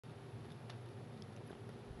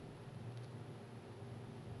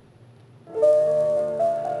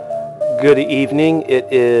Good evening. It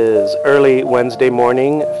is early Wednesday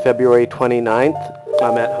morning, February 29th.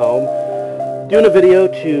 I'm at home doing a video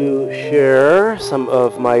to share some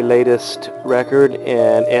of my latest record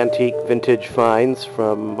and antique vintage finds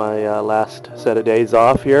from my last set of days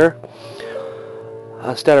off here.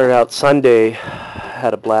 I started out Sunday,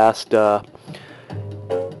 had a blast, met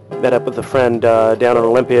up with a friend down in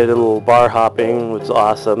Olympia, did a little bar hopping, it was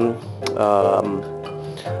awesome.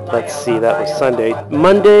 Let's see, that was Sunday.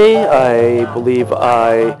 Monday, I believe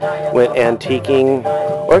I went antiquing,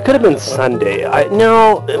 or it could have been Sunday.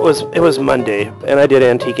 No, it was Monday, and I did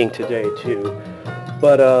antiquing today too.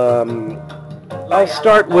 But I'll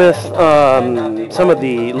start with some of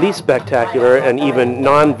the least spectacular and even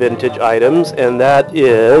non-vintage items, and that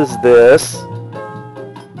is this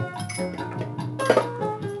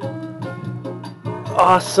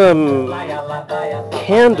awesome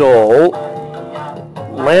candle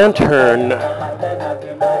lantern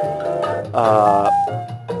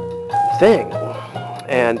thing,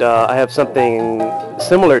 and I have something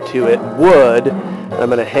similar to it, wood. I'm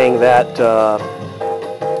going to hang that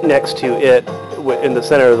next to it in the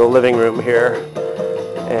center of the living room here,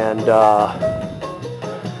 and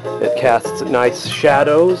it casts nice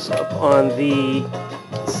shadows up on the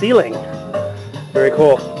ceiling. Very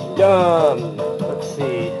cool. Let's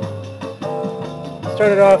see.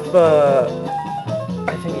 Started off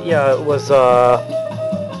yeah, it was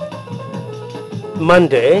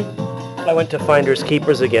Monday. I went to Finders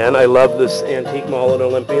Keepers again. I love this antique mall in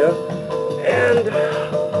Olympia. And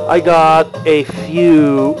I got a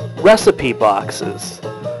few recipe boxes.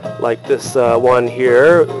 Like this one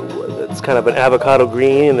here. It's kind of an avocado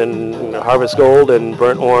green and harvest gold and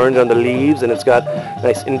burnt orange on the leaves. And it's got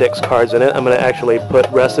nice index cards in it. I'm going to actually put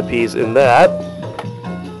recipes in that.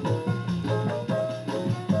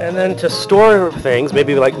 And then to store things,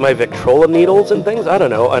 maybe like my Victrola needles and things, I don't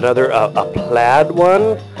know, another, a plaid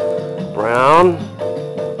one, brown.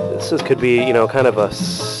 This could be, kind of a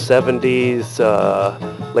 70s,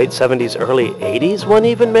 late 70s, early 80s one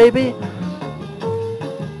even, maybe?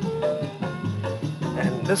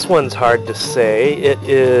 And this one's hard to say. It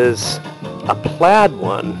is a plaid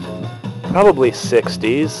one, probably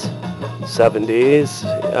 60s, 70s,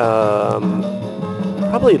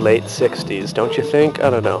 probably late 60s, don't you think? I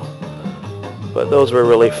don't know. But those were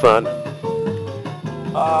really fun.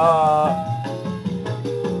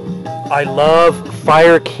 I love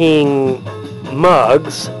Fire King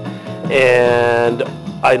mugs, and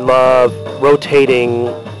I love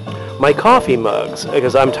rotating my coffee mugs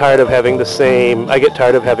because I'm tired of having I get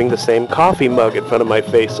tired of having the same coffee mug in front of my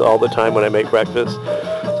face all the time when I make breakfast.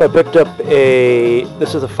 So I picked up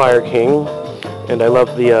this is a Fire King, and I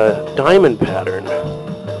love the diamond pattern.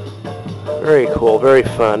 Very cool, very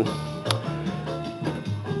fun.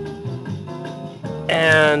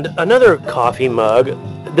 And another coffee mug,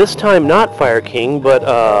 this time not Fire King, but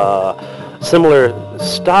similar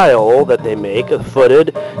style that they make,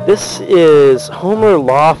 footed. This is Homer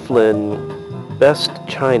Laughlin Best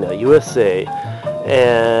China, USA.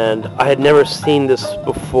 And I had never seen this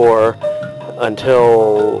before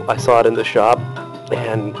until I saw it in the shop.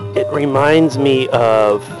 And it reminds me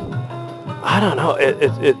of, I don't know,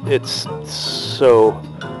 it's so,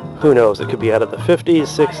 who knows, it could be out of the 50s,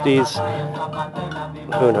 60s,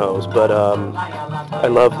 who knows, but I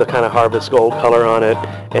love the kind of harvest gold color on it,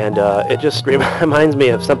 and it just reminds me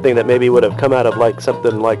of something that maybe would have come out of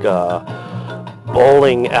something like a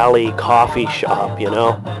bowling alley coffee shop,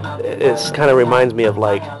 It kind of reminds me of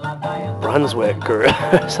Brunswick or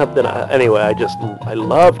something. Anyway, I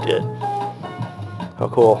loved it. How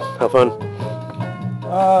cool, how fun.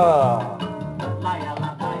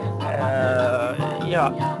 Yeah,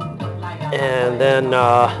 and then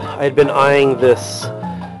I had been eyeing this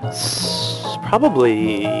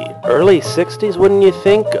probably early 60s, wouldn't you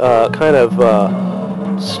think? Kind of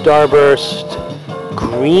starburst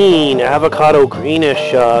green, avocado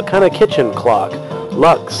greenish kind of kitchen clock.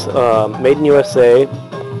 Lux, made in USA,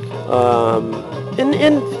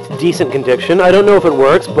 in decent condition. I don't know if it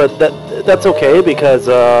works, but that's okay because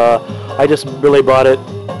I just really bought it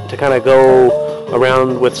to kind of go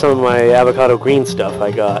around with some of my avocado green stuff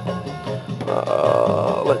I got.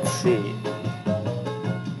 Let's see.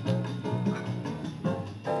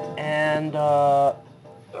 And,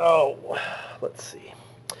 let's see.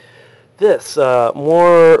 This,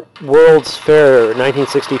 more World's Fair,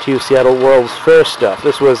 1962 Seattle World's Fair stuff.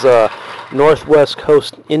 This was Northwest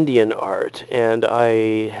Coast Indian art, and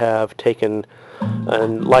I have taken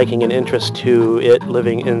and liking an interest to it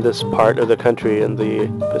living in this part of the country in the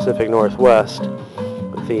Pacific Northwest,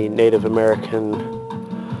 with the Native American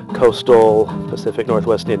coastal Pacific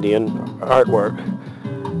Northwest Indian artwork.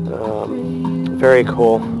 Very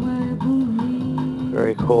cool.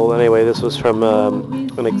 Very cool. Anyway, this was from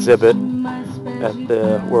an exhibit at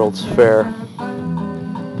the World's Fair.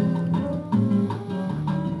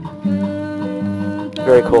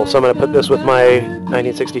 Very cool. So I'm going to put this with my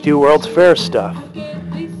 1962 World's Fair stuff.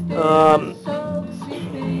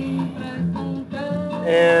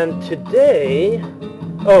 And today,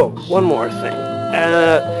 oh, one more thing.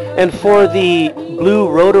 And for the blue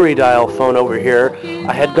rotary dial phone over here,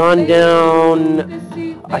 I had gone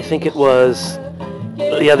down, I think it was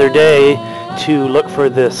the other day, to look for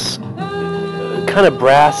this kind of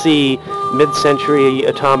brassy mid-century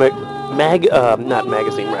atomic not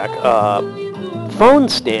magazine rack, phone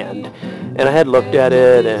stand. And I had looked at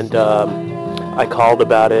it, and I called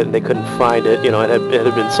about it, and they couldn't find it. You know, it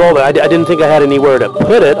had been sold. I didn't think I had anywhere to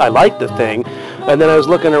put it. I liked the thing. And then I was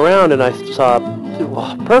looking around, and I saw,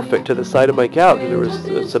 well, perfect to the side of my couch. There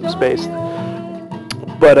was some space.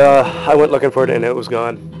 But I went looking for it, and it was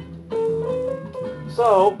gone.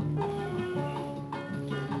 So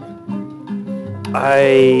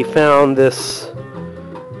I found this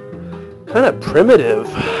kind of primitive,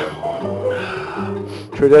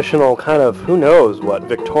 traditional kind of, who knows what,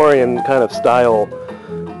 Victorian kind of style,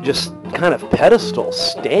 just kind of pedestal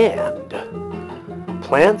stand,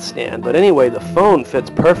 plant stand. But anyway, the phone fits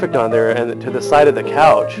perfect on there and to the side of the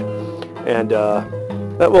couch, and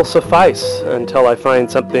that will suffice until I find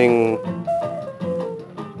something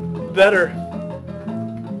better.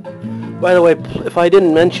 By the way, if I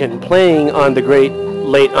didn't mention, playing on the great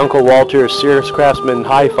late Uncle Walter Sears Craftsman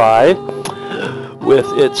Hi-Fi with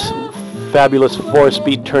its fabulous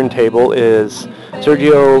 4-speed turntable is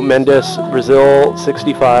Sergio Mendes Brazil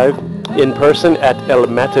 65 in person at El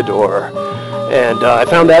Matador. And I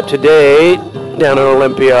found that today down in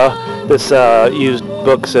Olympia, this used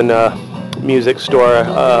books and music store,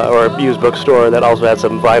 or used bookstore that also had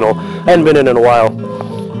some vinyl. I hadn't been in a while.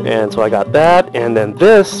 And so I got that, and then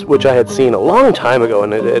this, which I had seen a long time ago,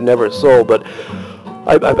 and it never sold, but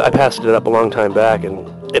I passed it up a long time back, and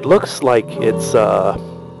it looks like it's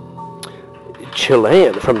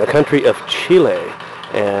Chilean, from the country of Chile.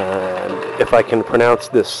 And if I can pronounce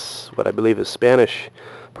this, what I believe is Spanish,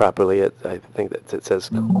 properly, I think that it says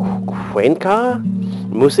Cuenca,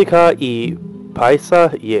 Música y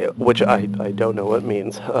Paisa, yeah, which I don't know what it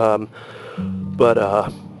means. But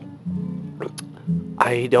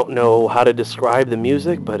I don't know how to describe the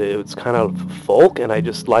music, but it's kind of folk, and I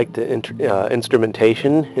just like the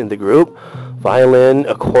instrumentation in the group. Violin,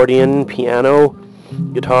 accordion, piano,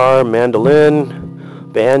 guitar, mandolin,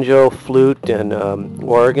 banjo, flute, and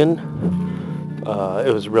organ.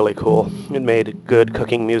 It was really cool. It made good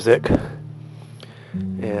cooking music.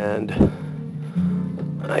 And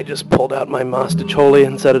I just pulled out my mastacholi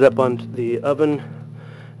and set it up on the oven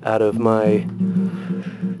out of my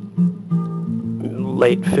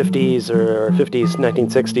late 50s or 50s,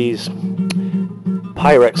 1960s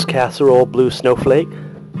Pyrex casserole blue snowflake.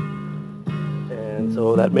 And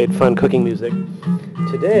so that made fun cooking music.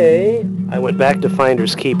 Today, I went back to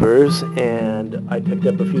Finders Keepers, and I picked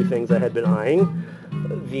up a few things I had been eyeing.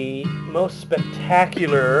 The most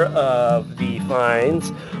spectacular of the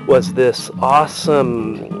finds was this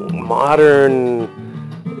awesome, modern,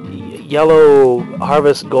 yellow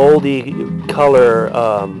Harvest Goldie color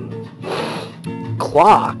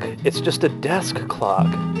clock. It's just a desk clock.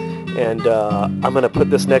 And I'm going to put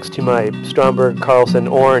this next to my Stromberg Carlson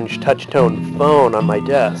orange touch-tone phone on my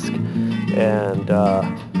desk. And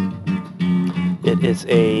it is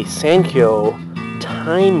a Sankyo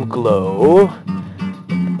Time Glow.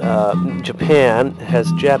 Japan. It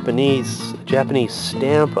has Japanese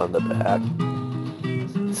stamp on the back.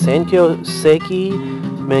 Sankyo Seiki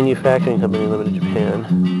Manufacturing Company Limited, Japan.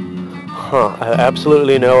 Huh. I have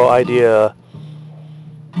absolutely no idea,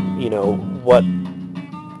 you know, what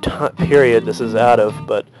period this is out of,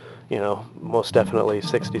 but, you know, most definitely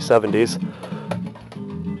 60s, 70s.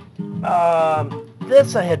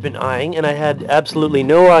 This I had been eyeing, and I had absolutely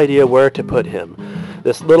no idea where to put him.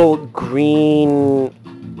 This little green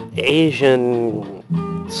Asian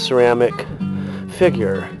ceramic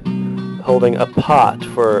figure holding a pot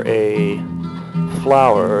for a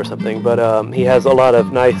flower or something, but he has a lot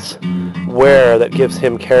of nice wear that gives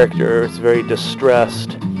him character. It's very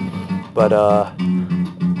distressed, but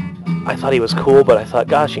I thought he was cool, but I thought,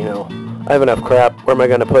 gosh, you know, I have enough crap, where am I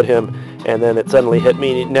going to put him? And then it suddenly hit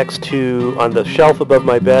me next to, on the shelf above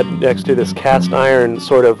my bed, next to this cast iron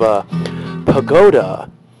sort of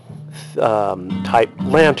pagoda type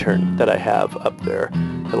lantern that I have up there.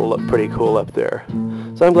 It'll look pretty cool up there.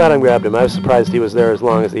 So I'm glad I grabbed him. I was surprised he was there as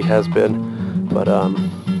long as he has been. But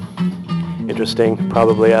interesting,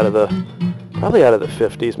 probably out of the probably out of the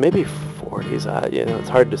 50s, maybe 40s. You know, it's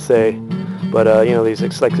hard to say. But, you know,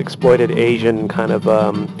 these like exploited Asian kind of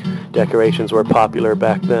decorations were popular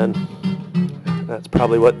back then. That's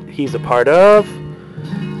probably what he's a part of.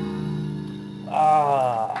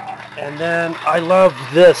 And then I love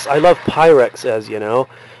this. I love Pyrex, as you know.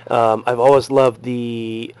 I've always loved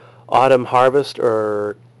the autumn harvest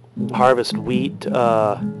or harvest wheat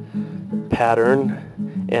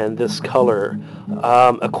pattern and this color.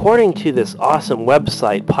 According to this awesome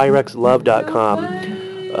website,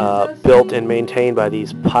 PyrexLove.com, built and maintained by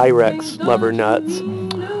these Pyrex lover nuts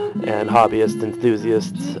and hobbyist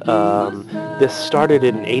enthusiasts, this started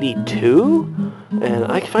in '82, and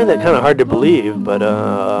I find that kind of hard to believe, but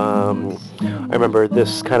I remember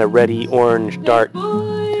this kind of reddy orange, dark,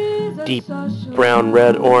 deep brown,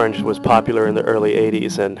 red, orange was popular in the early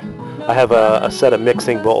 '80s, and I have a set of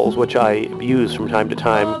mixing bowls which I use from time to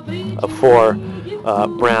time of 4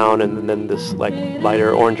 brown and then this like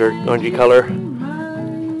lighter orangey color.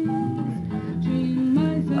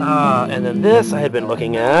 And then this I had been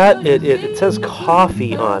looking at. It says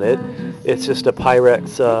coffee on it. It's just a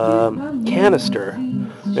Pyrex canister,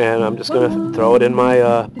 and I'm just going to throw it in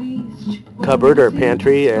my cupboard or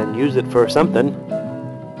pantry and use it for something.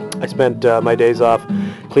 I spent my days off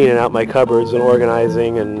cleaning out my cupboards and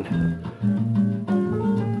organizing, and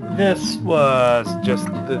this was just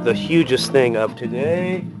the hugest thing of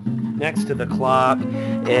today, next to the clock,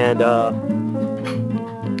 and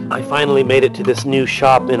I finally made it to this new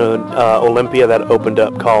shop in Olympia that opened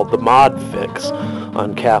up called the Mod Fix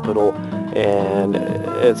on Capitol, and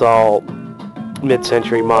it's all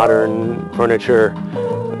mid-century modern furniture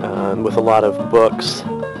with a lot of books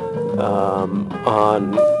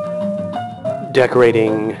on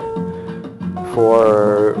decorating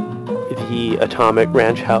for the Atomic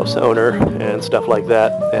Ranch House owner and stuff like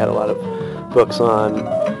that. They had a lot of books on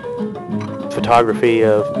photography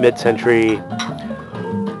of mid-century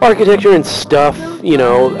architecture and stuff, you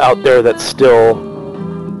know, out there that's still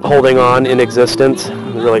holding on in existence.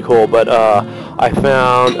 Really cool. But I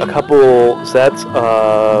found a couple sets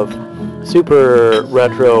of super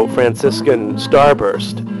retro Franciscan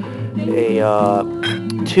Starburst,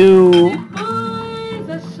 2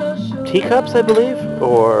 teacups, I believe,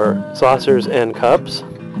 or saucers and cups.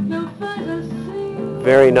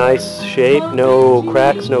 Very nice shape, no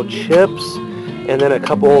cracks, no chips, and then a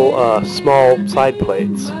couple small side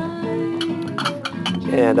plates.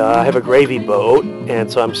 And I have a gravy boat,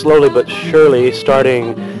 and so I'm slowly but surely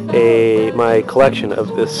starting my collection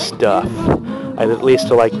of this stuff. I'd at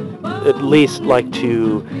least like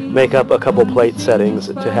to make up a couple plate settings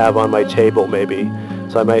to have on my table, maybe.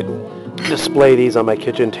 So I might display these on my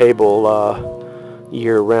kitchen table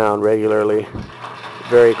year-round regularly.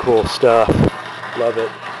 Very cool stuff. Love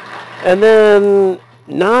it. And then,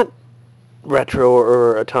 not retro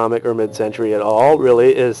or atomic or mid-century at all,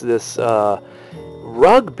 really, is this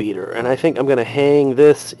rug beater. And I think I'm going to hang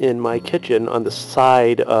this in my kitchen on the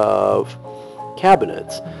side of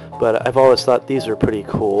cabinets. But I've always thought these are pretty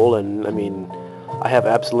cool, and I mean, I have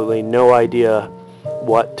absolutely no idea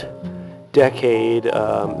what decade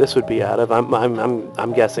this would be out of.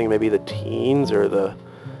 I'm guessing maybe the teens or the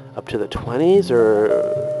up to the 20s, or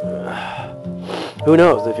who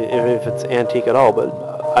knows if it's antique at all, but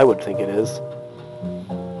I would think it is.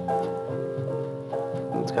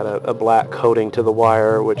 It's got a black coating to the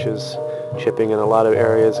wire, which is chipping in a lot of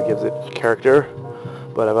areas. It gives it character,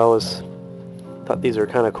 but I've always thought these are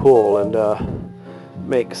kind of cool and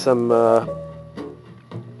make some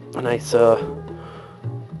nice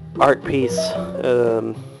art piece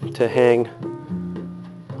to hang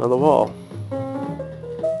on the wall.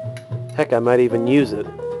 Heck, I might even use it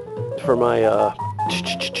for my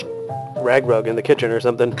rag rug in the kitchen or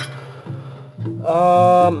something.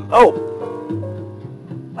 Oh,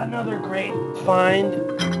 another great find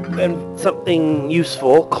and something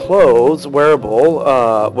useful, clothes, wearable,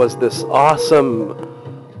 was this awesome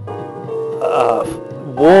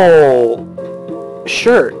wool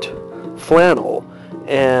shirt, flannel.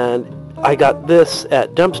 And I got this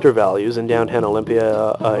at Dumpster Values in downtown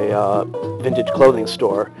Olympia, a vintage clothing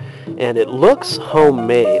store, and it looks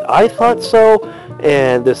homemade. I thought so,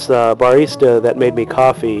 and this barista that made me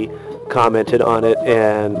coffee commented on it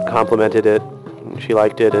and complimented it. She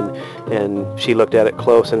liked it, and she looked at it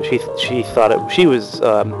close, and she thought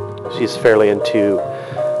she's fairly into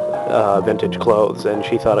vintage clothes, and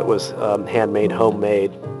she thought it was handmade,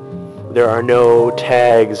 homemade. There are no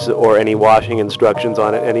tags or any washing instructions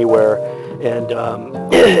on it anywhere, and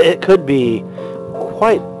it could be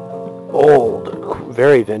quite old,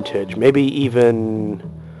 very vintage, maybe even,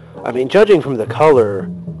 I mean, judging from the color,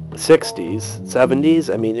 60s,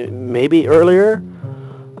 70s. I mean, maybe earlier.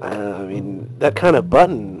 I mean, that kind of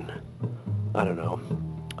button, I don't know.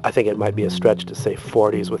 I think it might be a stretch to say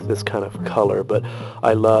 40s with this kind of color, but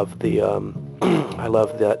I love the, I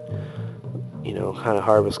love that, you know, kind of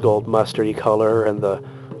harvest gold mustardy color and the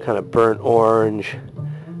kind of burnt orange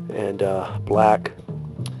and black.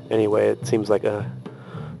 Anyway, it seems like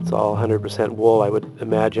it's all 100% wool, I would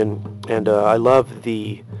imagine. And I love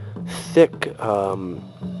the thick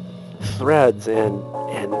threads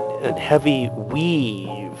and heavy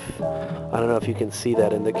weave. I don't know if you can see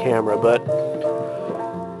that in the camera, but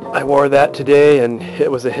I wore that today and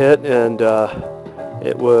it was a hit, and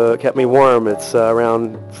it kept me warm. It's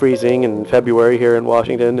around freezing in February here in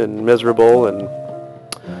Washington and miserable, and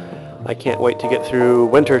I can't wait to get through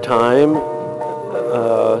winter time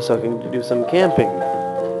so I can do some camping.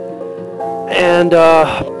 And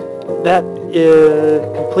that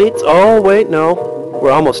completes. Oh, wait, no.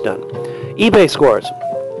 We're almost done. eBay scores.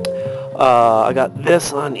 I got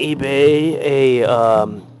this on eBay, a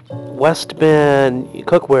West Bend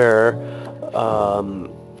cookware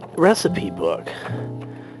recipe book.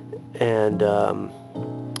 And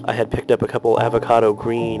I had picked up a couple avocado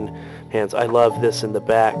green pans. I love this in the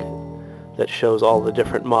back that shows all the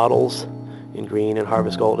different models in green and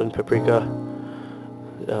harvest gold and paprika.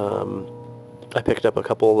 I picked up a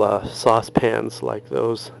couple saucepans like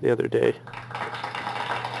those the other day.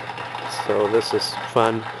 So this is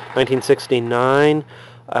fun. 1969.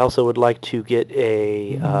 I also would like to get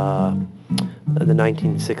the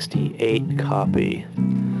 1968 copy.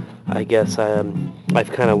 I guess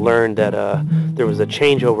I've kind of learned that there was a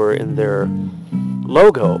changeover in their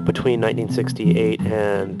logo between 1968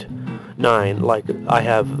 and 9. Like,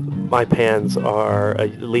 my pans are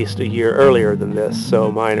at least a year earlier than this, so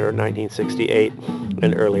mine are 1968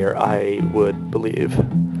 and earlier, I would believe.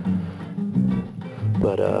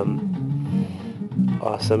 But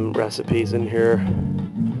awesome recipes in here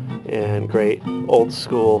and great old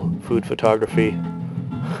school food photography.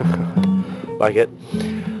 Like it.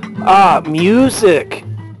 Music.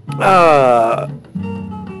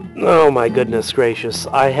 Oh my goodness gracious.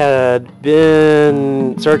 I had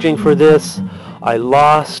been searching for this. I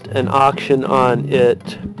lost an auction on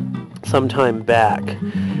it some time back,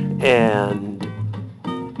 and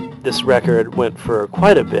this record went for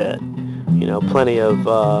quite a bit. You know, plenty of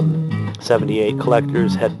 78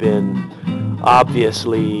 collectors had been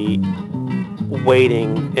obviously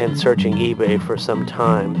waiting and searching eBay for some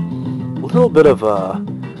time. A little bit of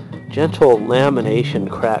gentle lamination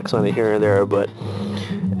cracks on it here and there, but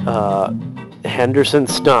Henderson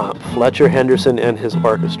Stomp, Fletcher Henderson and his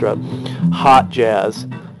orchestra, hot jazz.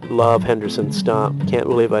 Love Henderson Stomp. Can't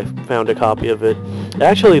believe I found a copy of it. It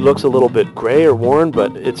actually looks a little bit gray or worn,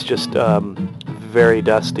 but it's just very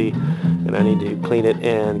dusty, and I need to clean it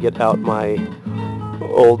and get out my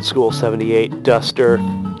old school 78 duster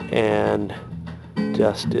and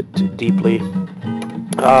dust it deeply.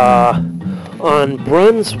 On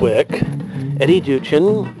Brunswick, Eddie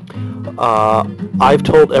Duchin, I've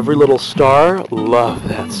Told Every Little Star. Love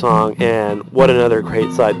that song, and what another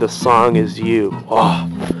great side. The Song Is You. Oh,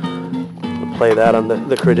 I'll play that on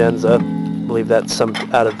the credenza. I believe that's some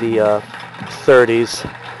out of the 30s.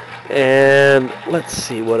 And let's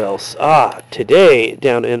see what else. Today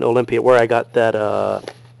down in Olympia, where I got that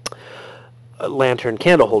lantern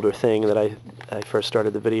candle holder thing that I first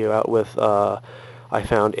started the video out with, I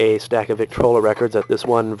found a stack of Victrola records at this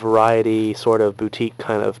one variety sort of boutique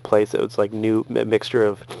kind of place. It was like new, a mixture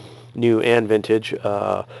of new and vintage.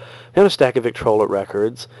 Found a stack of Victrola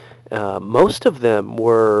records. Most of them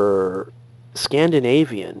were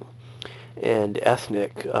Scandinavian and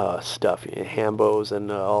ethnic stuff, Hambos and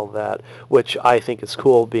all that, which I think is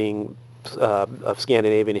cool, being of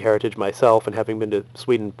Scandinavian heritage myself and having been to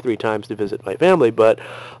Sweden 3 times to visit my family, but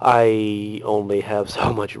I only have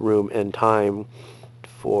so much room and time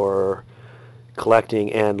for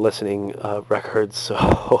collecting and listening records,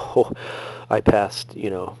 so I passed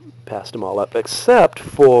them all up, except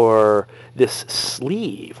for this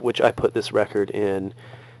sleeve, which I put this record in,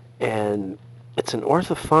 and it's an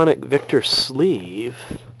orthophonic Victor sleeve,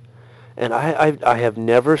 and I have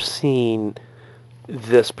never seen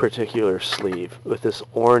this particular sleeve with this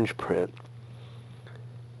orange print.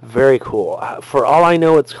 Very cool. For all I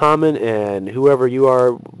know, it's common, and whoever you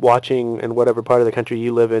are watching in whatever part of the country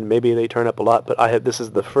you live in, maybe they turn up a lot, but this is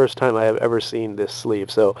the first time I have ever seen this sleeve.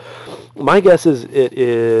 So my guess is it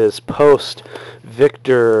is post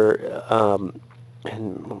Victor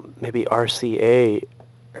and maybe RCA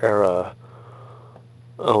era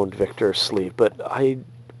owned Victor sleeve, but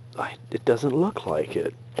it doesn't look like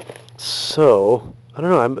it. So I don't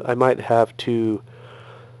know. I might have to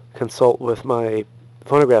consult with my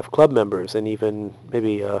phonograph club members and even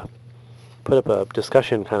maybe put up a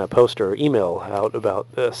discussion kind of post or email out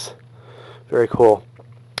about this. Very cool.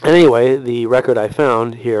 And anyway, the record I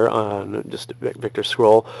found here on just Victor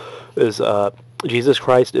Scroll is Jesus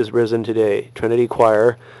Christ is Risen Today, Trinity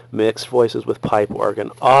Choir, mixed voices with pipe organ.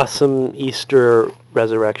 Awesome Easter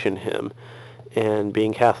resurrection hymn. And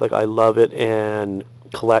being Catholic, I love it and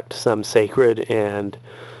collect some sacred and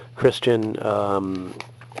Christian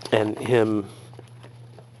and hymn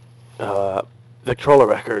Victrola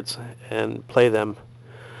records and play them.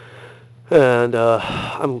 And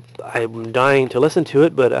I'm dying to listen to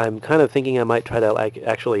it, but I'm kind of thinking I might try to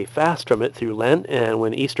actually fast from it through Lent, and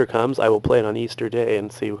when Easter comes, I will play it on Easter Day and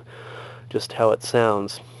see just how it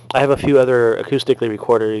sounds. I have a few other acoustically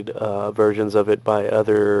recorded versions of it by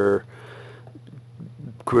other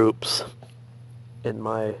groups in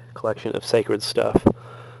my collection of sacred stuff,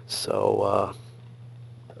 so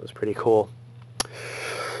that was pretty cool.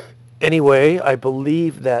 Anyway, I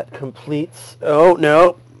believe that completes... Oh,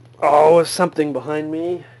 no. Oh, something behind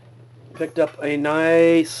me. Picked up a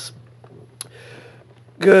nice,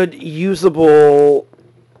 good, usable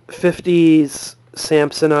 50s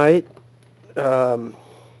Samsonite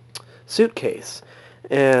suitcase.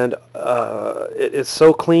 And it is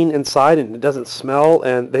so clean inside and it doesn't smell,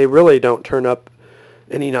 and they really don't turn up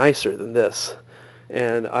any nicer than this.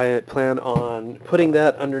 And I plan on putting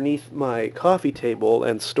that underneath my coffee table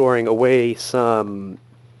and storing away some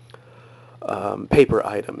paper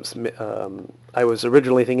items. I was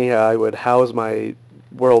originally thinking I would house my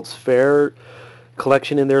World's Fair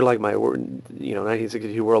collection in there, like my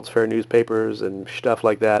 1962 World's Fair newspapers and stuff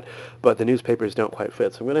like that, but the newspapers don't quite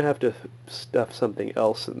fit, so I'm going to have to stuff something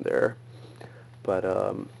else in there. But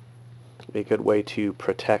a good way to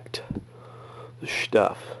protect the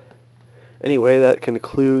stuff. Anyway, that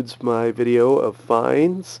concludes my video of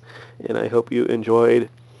finds, and I hope you enjoyed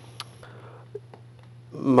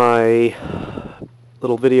my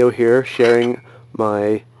little video here sharing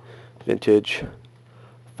my vintage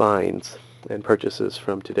finds and purchases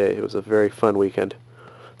from today. It was a very fun weekend.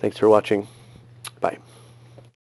 Thanks for watching. Bye.